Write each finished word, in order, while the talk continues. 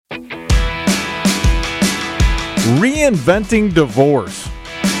Reinventing divorce.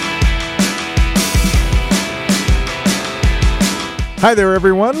 Hi there,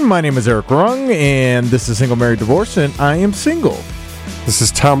 everyone. My name is Eric Rung, and this is Single Married Divorce, and I am single. This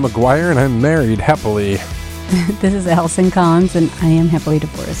is Tom McGuire, and I'm married happily. This is Allison Collins, and I am happily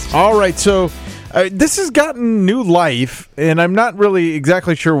divorced. All right, so this has gotten new life, and I'm not really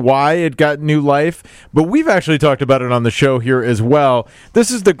exactly sure why it got new life, but we've actually talked about it on the show here as well.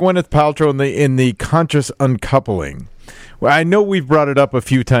 This is the Gwyneth Paltrow in the conscious uncoupling. Well, I know we've brought it up a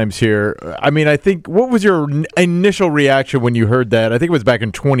few times here. I mean, I think, what was your initial reaction when you heard that? I think it was back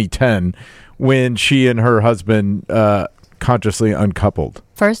in 2010 when she and her husband consciously uncoupled.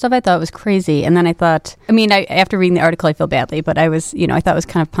 First off, I thought it was crazy, and then I thought, after reading the article, I feel badly, but I was, I thought it was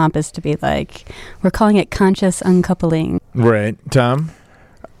kind of pompous to be like, we're calling it conscious uncoupling. Right. Tom?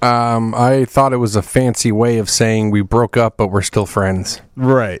 I thought it was a fancy way of saying we broke up, but we're still friends.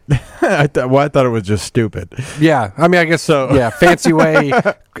 Right. I thought it was just stupid. Yeah. I mean, I guess so. Yeah. Fancy way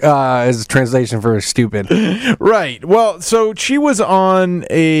is a translation for stupid. Right. Well, so she was on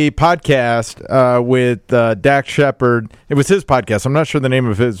a podcast with Dax Shepard. It was his podcast. I'm not sure the name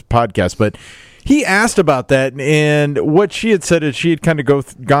of his podcast, but he asked about that, and what she had said is she had kind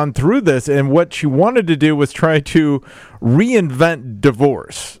of gone through this, and what she wanted to do was try to reinvent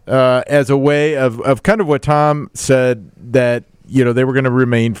divorce as a way of kind of what Tom said, that they were going to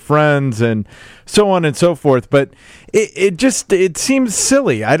remain friends and so on and so forth. But it seems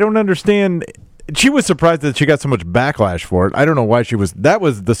silly. I don't understand. She was surprised that she got so much backlash for it. I don't know why she was. That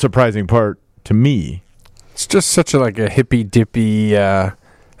was the surprising part to me. It's just such a hippy dippy.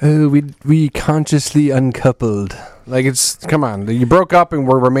 We consciously uncoupled. Come on. You broke up and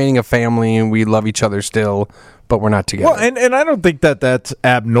we're remaining a family and we love each other still, but we're not together. Well, and I don't think that that's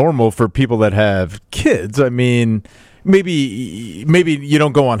abnormal for people that have kids. I mean, maybe you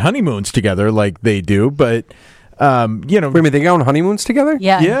don't go on honeymoons together like they do, but, Wait a minute, they go on honeymoons together?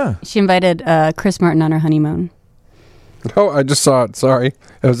 Yeah. She invited Chris Martin on her honeymoon. Oh, I just saw it. Sorry.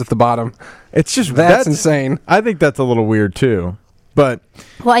 It was at the bottom. It's just... That's insane. I think that's a little weird, too. But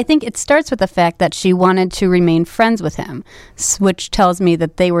I think it starts with the fact that she wanted to remain friends with him, which tells me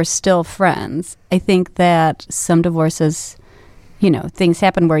that they were still friends. I think that some divorces, things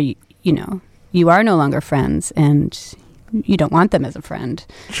happen where you are no longer friends and you don't want them as a friend.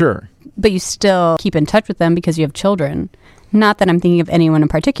 Sure. But you still keep in touch with them because you have children. Not that I'm thinking of anyone in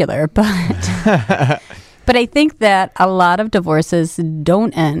particular, but but I think that a lot of divorces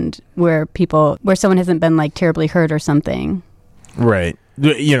don't end where someone hasn't been terribly hurt or something. Right.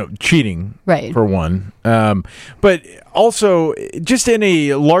 Cheating, right, for one. But also, just in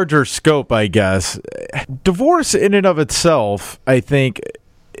a larger scope, I guess, divorce in and of itself, I think,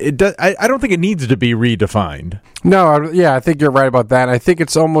 I don't think it needs to be redefined. No, I think you're right about that. I think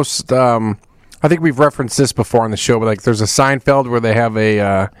it's almost, I think we've referenced this before on the show, but there's a Seinfeld where they have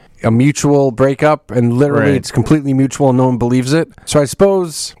a mutual breakup, and literally It's completely mutual and no one believes it. So I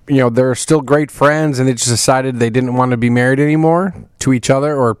suppose, they're still great friends and they just decided they didn't want to be married anymore to each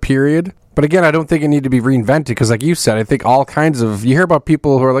other, or period. But again, I don't think it needed to be reinvented because, like you said, I think all kinds of, you hear about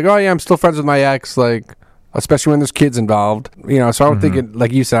people who are like, oh yeah, I'm still friends with my ex, especially when there's kids involved. So I don't think it,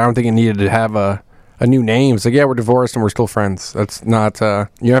 like you said, I don't think it needed to have a new name. It's we're divorced and we're still friends. That's not, you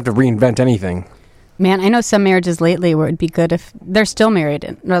don't have to reinvent anything. Man, I know some marriages lately where it'd be good if they're still married.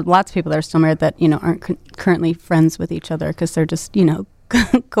 And lots of people that are still married that, aren't currently friends with each other because they're just,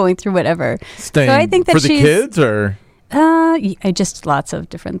 going through whatever. Staying so I think that for the kids, or? Just lots of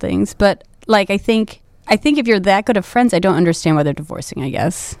different things. But, I think if you're that good of friends, I don't understand why they're divorcing, I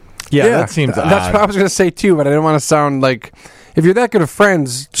guess. Yeah, that seems odd. That's what I was going to say, too, but I didn't want to sound like, if you're that good of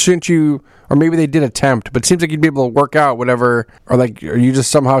friends, shouldn't you... Or maybe they did attempt, but it seems like you'd be able to work out whatever, or or you just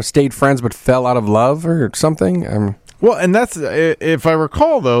somehow stayed friends but fell out of love or something? Well, and that's, if I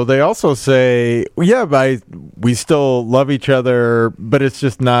recall, though, they also say, we still love each other, but it's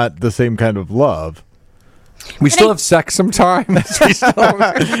just not the same kind of love. We still have sex sometimes.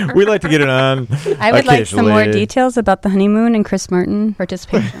 We like to get it on. I would like some more details about the honeymoon and Chris Martin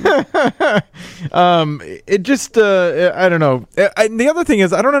participation. It just, I don't know. The other thing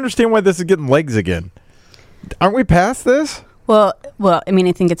is, I don't understand why this is getting legs again. Aren't we past this? Well, I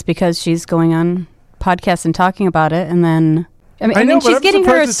think it's because she's going on podcasts and talking about it, and then... I mean, she's getting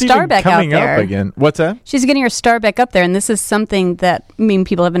her star back out there. Again. What's that? She's getting her star back up there, and this is something that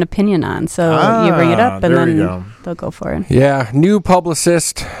people have an opinion on. So you bring it up, and then they'll go for it. Yeah, new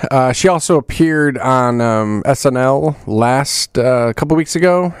publicist. She also appeared on SNL last couple weeks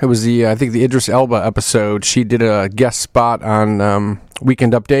ago. It was I think the Idris Elba episode. She did a guest spot on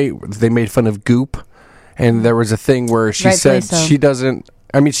Weekend Update. They made fun of Goop, and there was a thing where she said she doesn't.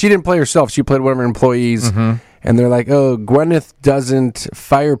 I mean, she didn't play herself. She played one of her employees. Mm-hmm. And they're like, oh, Gwyneth doesn't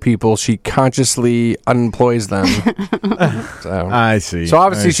fire people. She consciously unemploys them. So, I see. So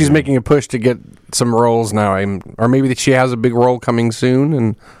obviously she's making a push to get some roles now. Or maybe that she has a big role coming soon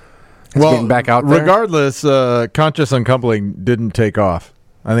and it's getting back out there. Regardless, conscious uncoupling didn't take off.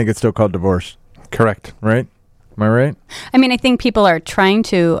 I think it's still called divorce. Correct. Right? Am I right? I mean, I think people are trying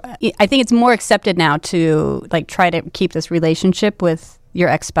to. I think it's more accepted now to like try to keep this relationship with your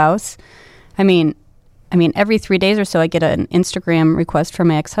ex-spouse. I mean, every 3 days or so, I get an Instagram request from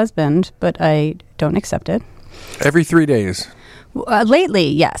my ex-husband, but I don't accept it. Every 3 days. Lately,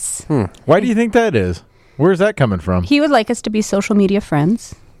 yes. Why do you think that is? Where's that coming from? He would like us to be social media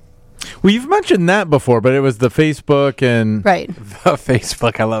friends. Well, you've mentioned that before, but it was the Facebook and Right. The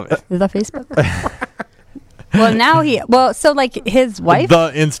Facebook, I love it. The Facebook. Well, now so like his wife.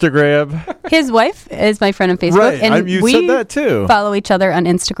 The Instagram. His wife is my friend on Facebook, Right, and you we said that too. follow each other on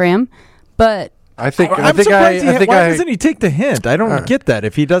Instagram. But I'm surprised why doesn't he take the hint? I don't get that.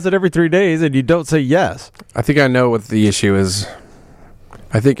 If he does it every 3 days and you don't say yes. I think I know what the issue is.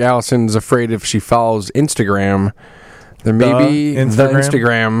 I think Allison's afraid if she follows Instagram, there may be the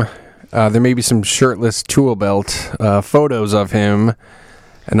Instagram. There may be some shirtless tool belt photos of him,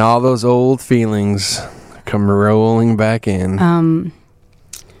 and all those old feelings come rolling back in.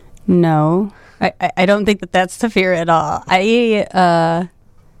 No, I don't think that's the fear at all. I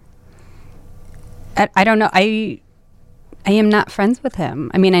don't know. I am not friends with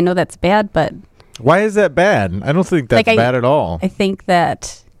him. I mean, I know that's bad, but why is that bad? I don't think that's bad at all. I think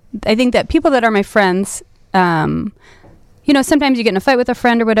that people that are my friends, sometimes you get in a fight with a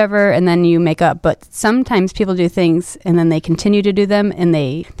friend or whatever, and then you make up. But sometimes people do things, and then they continue to do them. And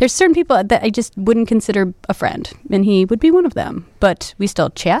there's certain people that I just wouldn't consider a friend, and he would be one of them. But we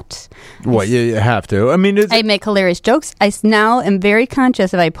still chat. Well, you have to. I mean, I make hilarious jokes. I now am very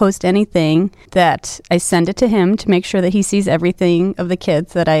conscious if I post anything that I send it to him to make sure that he sees everything of the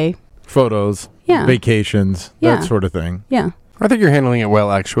kids that I photos, vacations, that sort of thing. Yeah. I think you're handling it well,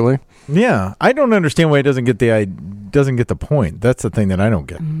 actually. Yeah, I don't understand why he doesn't get the point. That's the thing that I don't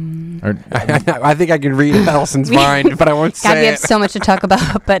get. I think I can read Allison's mind, but I won't say God, we have so much to talk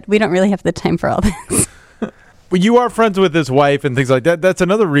about, but we don't really have the time for all this. Well, you are friends with his wife and things like that. That's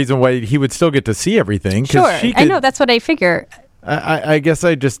another reason why he would still get to see everything. Sure, I know. That's what I figure. I guess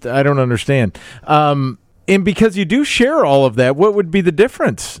I don't understand. And because you do share all of that, what would be the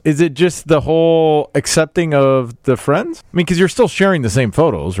difference? Is it just the whole accepting of the friends? I mean, because you're still sharing the same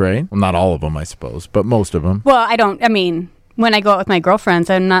photos, right? Well, not all of them, I suppose, but most of them. Well, when I go out with my girlfriends,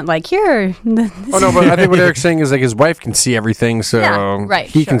 I'm not like, here. Oh, no, but I think what Eric's saying is like his wife can see everything, so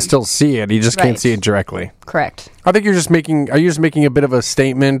he can still see it. He just can't see it directly. Correct. I think are you just making a bit of a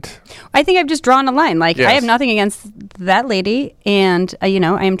statement? I think I've just drawn a line. Like, I have nothing against that lady, and, I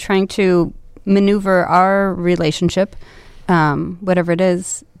am trying to maneuver our relationship, whatever it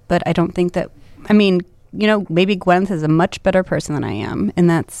is, but I don't think that, maybe Gwen is a much better person than I am, and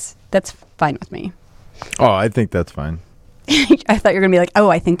that's fine with me. Oh, I think that's fine. I thought you were going to be like, oh,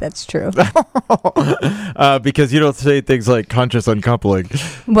 I think that's true. Because you don't say things like conscious uncoupling.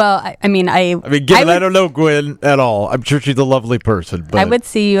 Well, I don't know Gwen at all. I'm sure she's a lovely person. But I would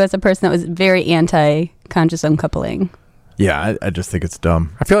see you as a person that was very anti-conscious uncoupling. Yeah, I just think it's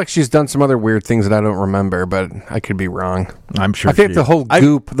dumb. I feel like she's done some other weird things that I don't remember, but I could be wrong. I'm sure. I think the whole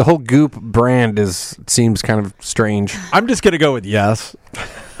Goop brand seems kind of strange. I'm just gonna go with yes.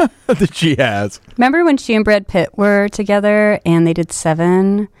 That she has. Remember when she and Brad Pitt were together and they did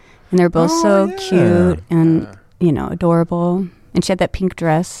Seven, and they're both cute and adorable, and she had that pink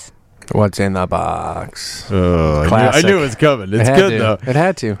dress. What's in the box? I knew it was coming. It's good, though. It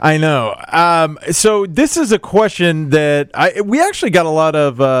had to. I know. So this is a question that we actually got a lot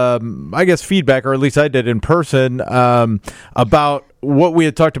of, feedback, or at least I did in person, about what we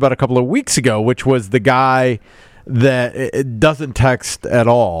had talked about a couple of weeks ago, which was the guy that doesn't text at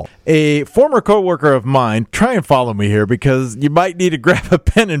all. A former coworker of mine, try and follow me here because you might need to grab a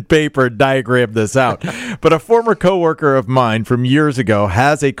pen and paper and diagram this out. But a former coworker of mine from years ago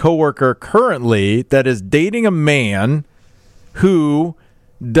has a coworker currently that is dating a man who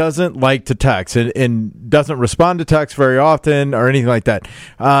doesn't like to text and doesn't respond to text very often or anything like that.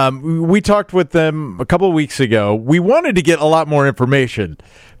 We talked with them a couple of weeks ago. We wanted to get a lot more information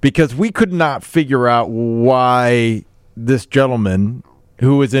because we could not figure out why this gentleman,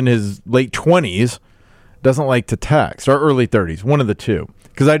 who was in his late 20s, doesn't like to text, or early 30s, one of the two.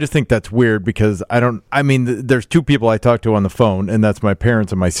 Because I just think that's weird because there's two people I talk to on the phone, and that's my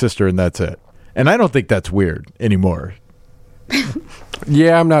parents and my sister, and that's it. And I don't think that's weird anymore.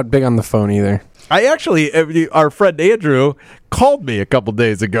 Yeah, I'm not big on the phone either. I actually, our friend Andrew called me a couple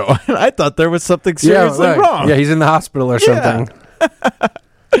days ago, and I thought there was something seriously wrong. Yeah, he's in the hospital or something.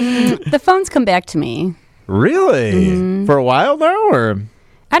 The phones come back to me. Really? Mm-hmm. For a while now, or?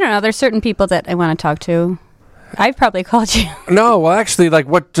 I don't know. There's certain people that I want to talk to. I've probably called you. No, well, actually, like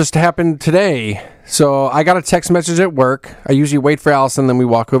what just happened today. So I got a text message at work. I usually wait for Allison, then we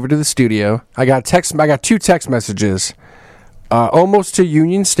walk over to the studio. I got two text messages. Almost to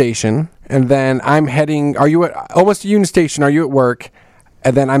Union Station, and then I'm heading. Almost to Union Station? Are you at work?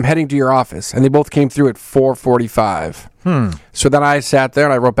 And then I'm heading to your office, and they both came through at 4:45. So then I sat there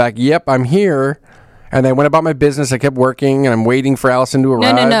and I wrote back, "Yep, I'm here." And I went about my business. I kept working, and I'm waiting for Allison to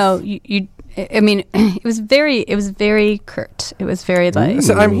arrive. No. I mean, it was very curt. It was very like. I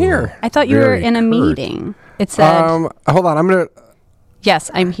said, "I'm here." I thought you were in a meeting. It said, "Hold on, I'm gonna."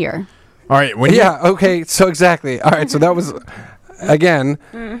 Yes, I'm here. All right. Okay. So exactly. All right. So that was, again,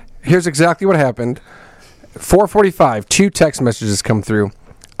 here's exactly what happened. 4:45, 2 text messages come through.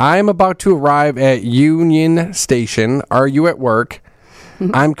 I'm about to arrive at Union Station. Are you at work?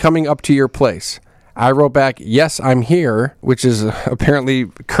 I'm coming up to your place. I wrote back, yes, I'm here, which is apparently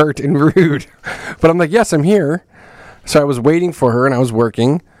curt and rude. But I'm like, yes, I'm here. So I was waiting for her and I was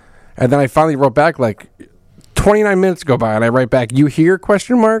working. And then I finally wrote back like 29 minutes go by and I write back, you here, ?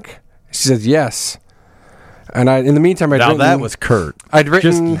 She says, yes. And in the meantime, that was curt. I'd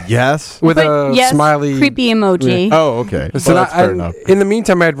written just yes with a smiley creepy emoji. Yeah. Oh, okay. So that's fair enough. In the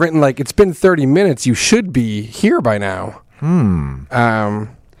meantime, I had written like, it's been 30 minutes. You should be here by now.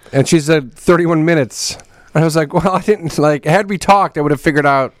 And she said 31 minutes. And I was like, well, I didn't had we talked, I would have figured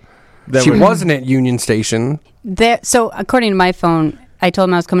out that she wasn't at Union Station. So according to my phone, I told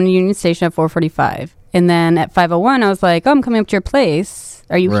him I was coming to Union Station at 4:45. And then at 5:01, I was like, oh, I'm coming up to your place.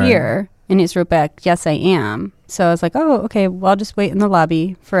 Are you here? And he just wrote back, yes, I am. So I was like, oh, okay, well, I'll just wait in the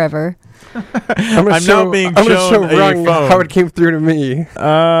lobby forever. I'm going to show Rung how it came through to me.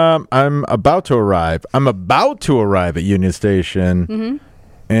 I'm about to arrive. I'm about to arrive at Union Station. Mm-hmm.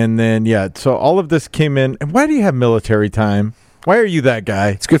 And then, so all of this came in. And why do you have military time? Why are you that guy?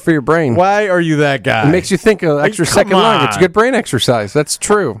 It's good for your brain. Why are you that guy? It makes you think an extra second long. It's a good brain exercise. That's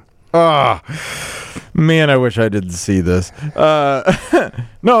true. Oh, man, I wish I didn't see this.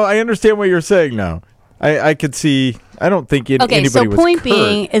 No, I understand what you're saying now. I could see. I don't think anybody was. Okay, so point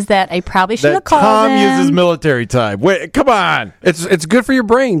being is that I probably should have called Tom him. uses military time. Wait, come on. It's good for your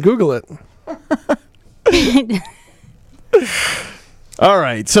brain. Google it. All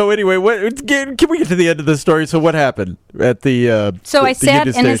right. So anyway, can we get to the end of the story? So what happened at the? So I sat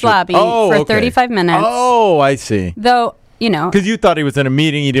in his lobby for 35 minutes. Oh, I see. Though. Because you thought he was in a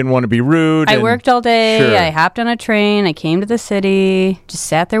meeting, you didn't want to be rude. I worked all day. Sure. I hopped on a train. I came to the city. Just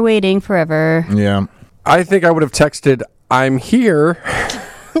sat there waiting forever. Yeah. I think I would have texted, I'm here.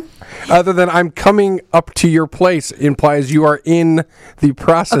 Other than I'm coming up to your place implies you are in the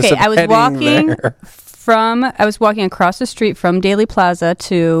process of heading there. I was walking across the street from Daily Plaza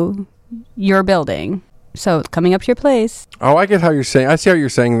to your building. So coming up to your place. Oh, I get how you're saying. I see how you're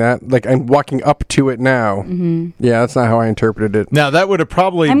saying that. Like I'm walking up to it now. Mm-hmm. Yeah, that's not how I interpreted it. Now that would have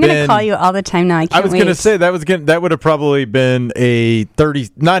probably been. I'm going to call you all the time now. I was going to say that would have probably been a 30,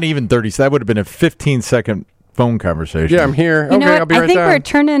 not even 30. That would have been a 15-second phone conversation. Yeah, I'm here. Okay, I'll be right there. I think we're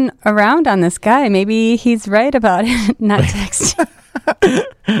turning around on this guy. Maybe he's right about it, not texting.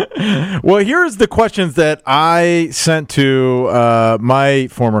 Well, here's the questions that I sent to my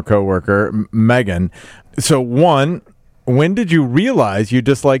former coworker, Megan. So, 1, when did you realize you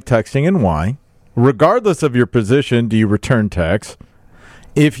dislike texting and why? Regardless of your position, do you return texts?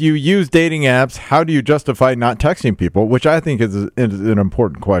 If you use dating apps, how do you justify not texting people? Which I think is an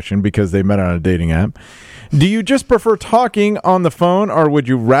important question because they met on a dating app. Do you just prefer talking on the phone or would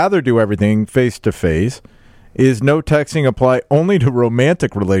you rather do everything face-to-face? Is no texting apply only to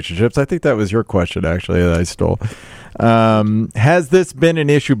romantic relationships? I think that was your question, actually, that I stole. Has this been an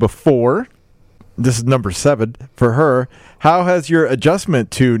issue before? This is number 7 for her. How has your adjustment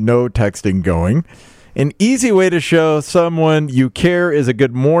to no texting going? An easy way to show someone you care is a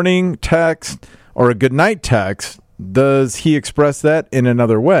good morning text or a good night text. Does he express that in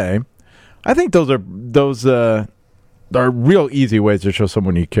another way? I think those are real easy ways to show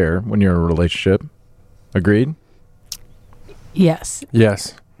someone you care when you're in a relationship. Agreed? Yes.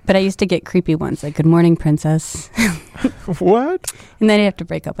 Yes. But I used to get creepy ones, like, good morning, princess. What? And then you have to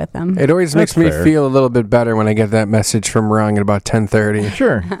break up with them. It always makes me feel a little bit better when I get that message from Rung at about 10:30.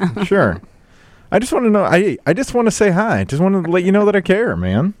 Sure. I just want to know. I just want to say hi. I just want to let you know that I care,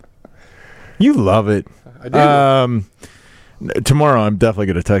 man. You love it. I do. Tomorrow, I'm definitely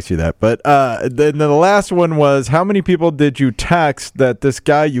going to text you that. But then the last one was, how many people did you text that this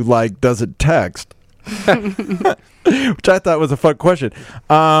guy you like doesn't text? Which I thought was a fun question.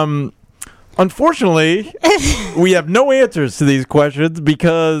 Unfortunately, we have no answers to these questions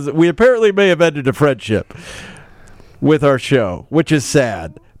because we apparently may have ended a friendship with our show, which is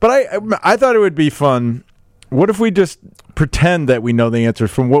sad. But I thought it would be fun. What if we just pretend that we know the answers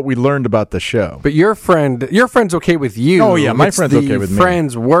from what we learned about the show? But your friend's okay with you. Oh yeah, my friend's okay with me.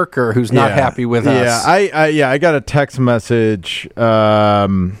 Friend's worker who's not happy with us. Yeah, I got a text message. I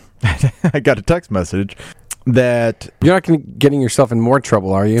got a text message that you're not getting yourself in more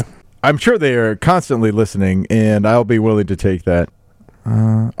trouble, are you? I'm sure they are constantly listening, and I'll be willing to take that.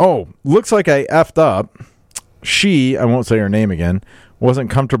 Looks like I effed up. She, I won't say her name again, wasn't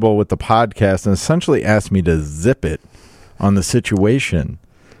comfortable with the podcast and essentially asked me to zip it on the situation.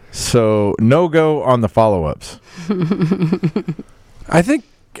 So, no go on the follow-ups. I think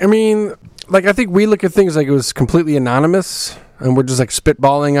we look at things like it was completely anonymous, and we're just like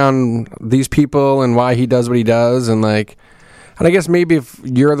spitballing on these people and why he does what he does, and I guess maybe if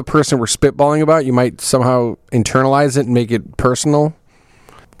you're the person we're spitballing about, you might somehow internalize it and make it personal.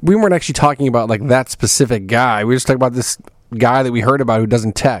 We weren't actually talking about like that specific guy. We were just talking about this guy that we heard about who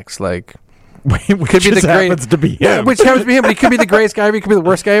doesn't text. Like, which could be the happens to be him. Yeah, which happens to be him, but he could be the greatest guy ever. He could be the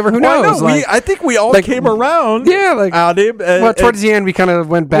worst guy ever. Who knows? I think we all came around. Yeah, on him. Towards the end, we kind of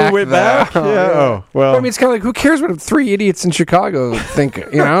went back. We went back. Yeah. Oh, well. I mean, it's kind of like, who cares what 3 idiots in Chicago think?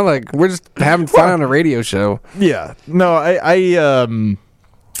 We're just having fun on a radio show. Yeah. No, I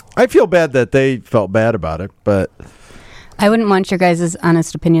feel bad that they felt bad about it, but I wouldn't want your guys'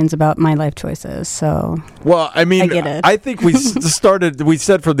 honest opinions about my life choices. So, well, I mean, I get it. I think we we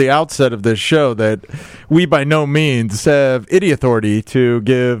said from the outset of this show that we by no means have any authority to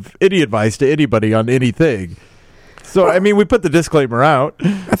give any advice to anybody on anything. So, I mean, we put the disclaimer out.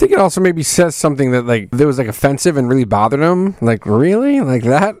 I think it also maybe says something that that was offensive and really bothered him. Like, really? Like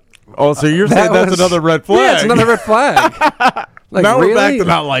that? Oh, so you're saying that's another red flag? Yeah, it's another red flag. Now we're back to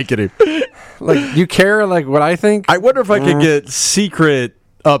not liking him. Like, you care what I think? I wonder if I could get secret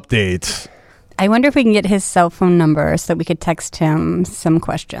updates. I wonder if we can get his cell phone number so that we could text him some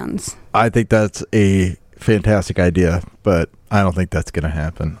questions. I think that's a fantastic idea, but I don't think that's going to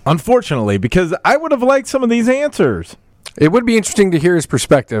happen. Unfortunately, because I would have liked some of these answers. It would be interesting to hear his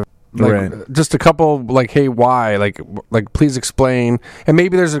perspective. Right. Just a couple, hey, why? Like, please explain. And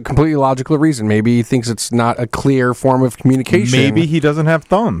maybe there's a completely logical reason. Maybe he thinks it's not a clear form of communication. Maybe he doesn't have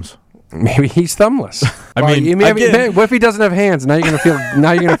thumbs. Maybe he's thumbless. Again, what if he doesn't have hands? Now you're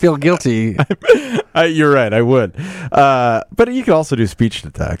gonna feel guilty. You're right. I would. But you could also do speech to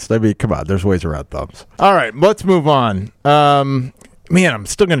text. I mean, come on. There's ways around thumbs. All right, let's move on. Man, I'm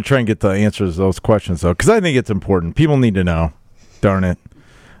still gonna try and get the answers to those questions though, because I think it's important. People need to know. Darn it.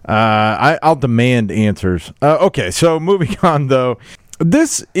 I'll demand answers. Okay, so moving on, though.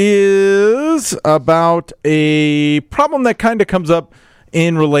 This is about a problem that kind of comes up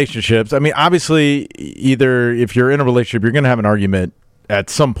in relationships. I mean, obviously, either if you're in a relationship, you're going to have an argument at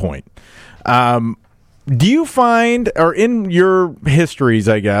some point. Do you find, or in your histories,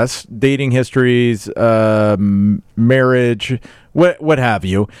 I guess, dating histories, marriage, what have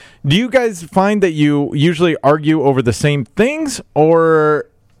you, do you guys find that you usually argue over the same things, or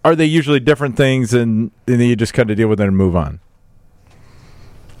are they usually different things and then you just kind of deal with it and move on?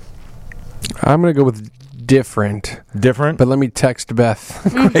 I'm going to go with different. Different? But let me text Beth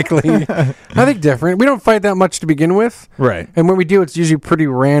quickly. I think different. We don't fight that much to begin with. Right. And when we do, it's usually pretty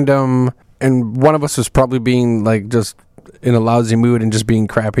random. And one of us is probably being just in a lousy mood and just being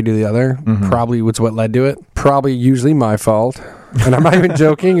crappy to the other. Mm-hmm. Probably was what led to it. Probably usually my fault. And I'm not even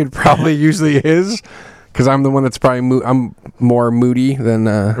joking. It probably usually is. Because I'm the one that's probably I'm more moody than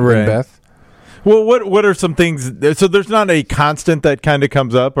Beth. Well, what are some things? So there's not a constant that kind of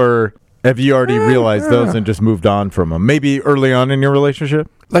comes up, or have you already realized those and just moved on from them? Maybe early on in your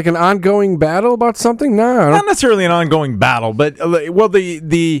relationship? Like an ongoing battle about something? No. Not necessarily an ongoing battle, but,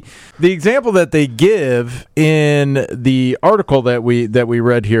 the example that they give in the article that we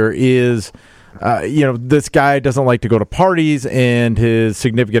read here is, this guy doesn't like to go to parties and his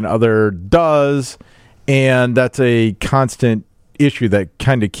significant other does, and that's a constant issue that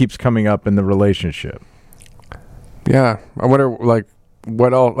kind of keeps coming up in the relationship. Yeah. I wonder,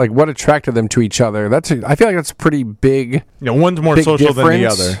 what attracted them to each other? I feel like that's pretty big. One's more social difference than the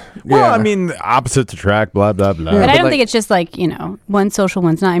other. Well, yeah. I mean, opposites attract, blah, blah, blah. But I don't think it's just one's social,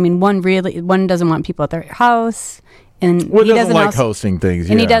 one's not. I mean, one doesn't want people at their house. And he doesn't like hosting things.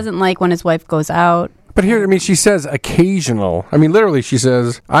 And he doesn't like when his wife goes out But here, I mean, she says occasional. I mean, literally, she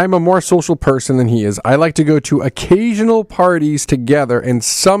says, I'm a more social person than he is. I like to go to occasional parties together and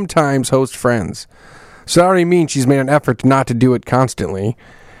sometimes host friends. So that already means she's made an effort not to do it constantly.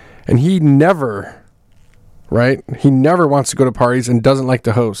 And he never, right? He never wants to go to parties and doesn't like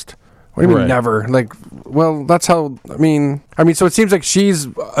to host. What do you mean never? Like, well, that's how, I mean, so it seems like she's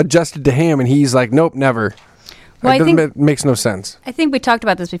adjusted to him and he's like, nope, never. Well, it makes no sense. I think we talked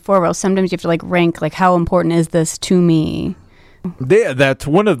about this before. Well, sometimes you have to like rank, like, how important is this to me? That's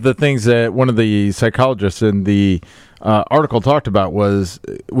one of the things that one of the psychologists in the article talked about was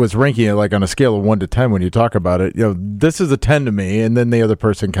ranking it like on a scale of 1 to 10 when you talk about it. You know, this is a 10 to me, and then the other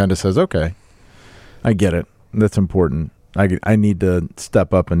person kind of says, "Okay, I get it. That's important. I need to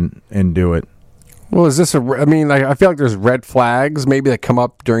step up and do it." Well, is this I mean, like, I feel like there's red flags maybe that come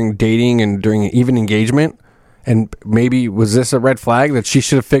up during dating and during even engagement. And maybe was this a red flag that she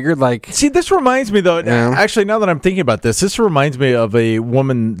should have figured? Like, see, this reminds me though. Actually, now that I'm thinking about this reminds me of a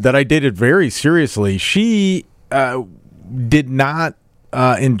woman that I dated very seriously. She did not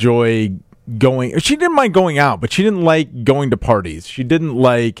enjoy going. She didn't mind going out, but she didn't like going to parties. She didn't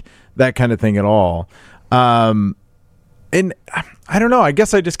like that kind of thing at all. And I don't know. I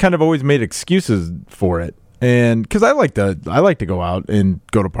guess I just kind of always made excuses for it. And because I like to go out and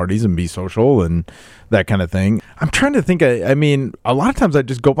go to parties and be social and that kind of thing. I'm trying to think. I mean, a lot of times I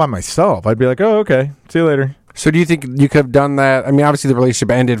just go by myself. I'd be like, "Oh, okay, see you later." So do you think you could have done that? I mean, obviously the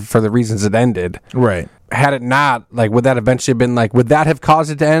relationship ended for the reasons it ended. Right. Had it not, like, would that eventually have been like, would that have caused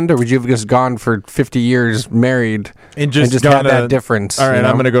it to end, or would you have just gone for 50 years married and just had that difference? All right,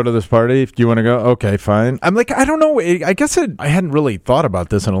 I'm going to go to this party. If you want to go, okay, fine. I'm like, I don't know. I guess I hadn't really thought about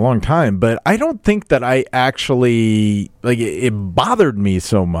this in a long time, but I don't think that I actually, like, it bothered me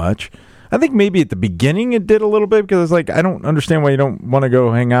so much. I think maybe at the beginning it did a little bit because it's like, I don't understand why you don't want to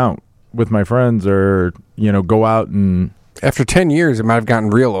go hang out with my friends or, you know, go out and... After 10 years, it might have gotten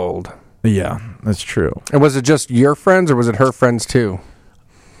real old. Yeah, that's true. And was it just your friends or was it her friends too?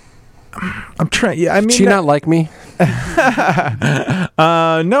 I'm trying. Yeah, I mean, did she not like me? No,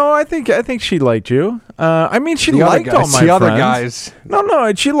 I think she liked you. I mean, she liked all my friends. The other guys.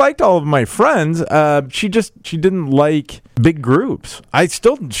 No, she liked all of my friends. She didn't like big groups.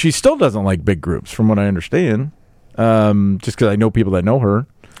 She still doesn't like big groups, from what I understand. Just because I know people that know her.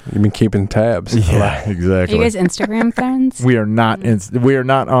 You've been keeping tabs. Yeah, exactly. Are you guys Instagram friends? We are not. We are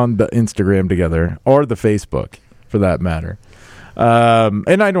not on the Instagram together or the Facebook, for that matter.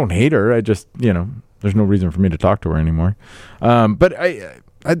 And I don't hate her. I just, you know, there's no reason for me to talk to her anymore. But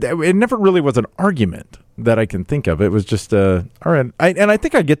it never really was an argument that I can think of. It was just all right. And I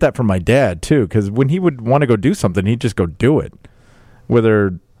think I get that from my dad too, because when he would want to go do something, he'd just go do it,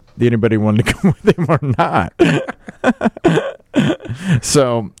 whether anybody wanted to go with him or not.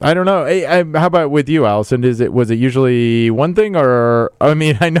 So I don't know. How about with you, Allison? Was it usually one thing, or I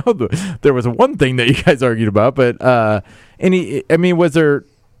mean, I know there was one thing that you guys argued about, but was there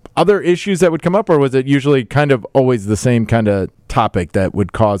other issues that would come up, or was it usually kind of always the same kind of topic that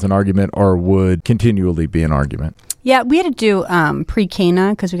would cause an argument or would continually be an argument? Yeah, we had to do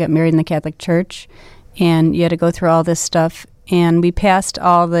pre-Cana because we got married in the Catholic Church, and you had to go through all this stuff, and we passed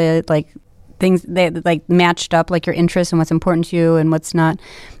all the things that like matched up, like your interests and what's important to you and what's not.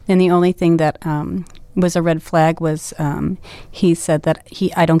 And the only thing that was a red flag was he said that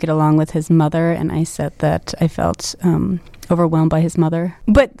I don't get along with his mother, and I said that I felt overwhelmed by his mother.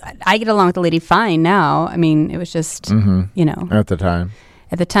 But I get along with the lady fine now. I mean, it was just, you know. At the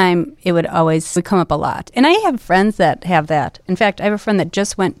time, it would come up a lot. And I have friends that have that. In fact, I have a friend that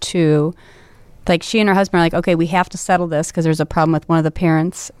just went to... Like, she and her husband are like, okay, we have to settle this because there's a problem with one of the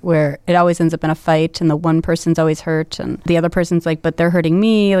parents where it always ends up in a fight and the one person's always hurt and the other person's like, but they're hurting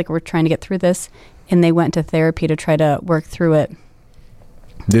me. Like, we're trying to get through this. And they went to therapy to try to work through it.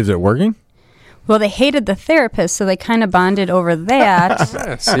 Is it working? Well, they hated the therapist, so they kind of bonded over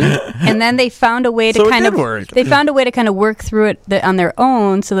that. See? And then they found a way to work through it on their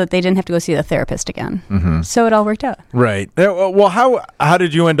own so that they didn't have to go see the therapist again. Mm-hmm. So it all worked out. Right. Well, how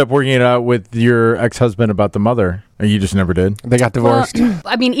did you end up working it out with your ex-husband about the mother? Or you just never did? They got divorced. Well,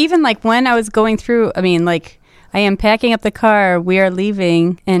 I mean, even like when I was going through, I mean, like, I am packing up the car, we are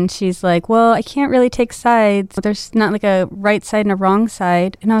leaving, and she's like, well, I can't really take sides. There's not like a right side and a wrong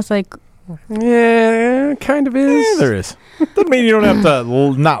side. And I was like... Yeah, kind of is. Yeah, there is. Doesn't mean you don't have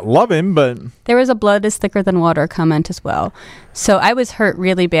to not love him, but... There was a blood is thicker than water comment as well. So I was hurt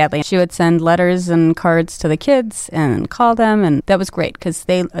really badly. She would send letters and cards to the kids and call them, and that was great because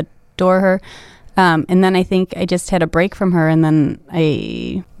they adore her. And then I think I just had a break from her, and then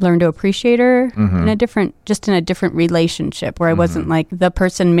I learned to appreciate her in a different relationship where I wasn't like the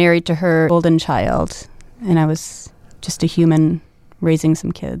person married to her golden child, and I was just a human raising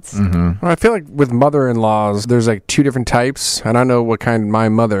some kids. Well, I feel like with mother-in-laws, there's like two different types, and I know what kind my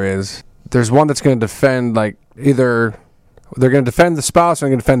mother is. There's one that's going to defend, like, either they're going to defend the spouse or they're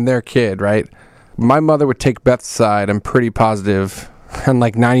going to defend their kid, right? My mother would take Beth's side. I'm pretty positive. And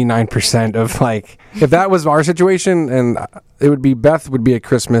like 99% of like, if that was our situation, and it would be Beth would be at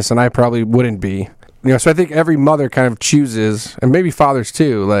Christmas and I probably wouldn't be. So I think every mother kind of chooses, and maybe fathers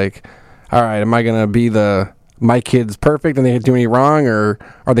too, like, all right, am I going to be my kid's perfect and they didn't do any wrong, or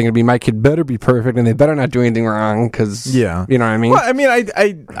are they going to be my kid better be perfect and they better not do anything wrong? Because, you know what I mean? Well, I mean,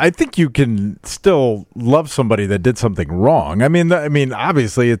 I think you can still love somebody that did something wrong. I mean,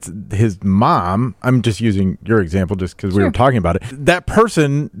 obviously it's his mom. I'm just using your example just because we were talking about it. That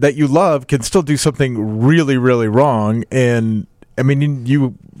person that you love can still do something really, really wrong. And I mean,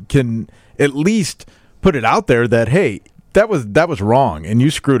 you can at least put it out there that, hey, that was wrong and you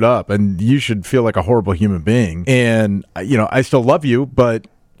screwed up and you should feel like a horrible human being. And, I still love you, but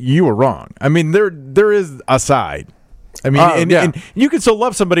you were wrong. I mean, there is a side. I mean, and you can still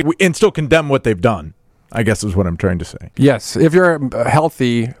love somebody and still condemn what they've done, I guess is what I'm trying to say. Yes. If you're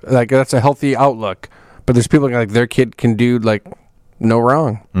healthy, like that's a healthy outlook. But there's people like their kid can do like no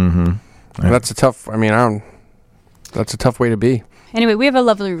wrong. Mm-hmm. Yeah. That's a tough way to be. Anyway, we have a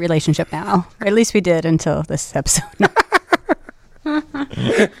lovely relationship now. Or at least we did until this episode.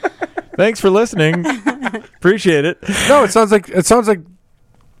 Thanks for listening. Appreciate it. No, it sounds like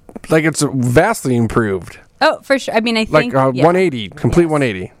it's vastly improved. Oh, for sure. I mean, I think 180, complete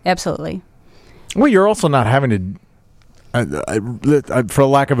 180. Absolutely. Well, you're also not having to, for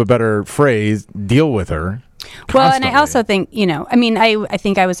lack of a better phrase, deal with her. Constantly. Well, and I also think, I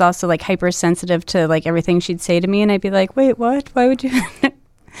think I was also like hypersensitive to like everything she'd say to me, and I'd be like, wait, what? Why would you?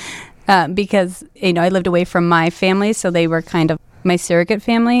 Because, I lived away from my family, so they were kind of my surrogate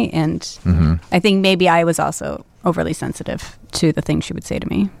family, and I think maybe I was also overly sensitive to the things she would say to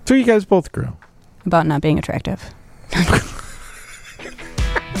me. So you guys both grew. About not being attractive.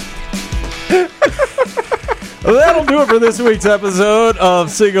 Well, that'll do it for this week's episode of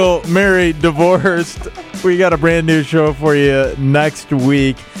Single, Married, Divorced. We got a brand new show for you next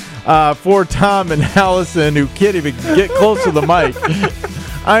week. For Tom and Allison, who can't even get close to the mic,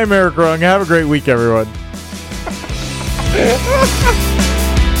 I'm Eric Rung. Have a great week, everyone.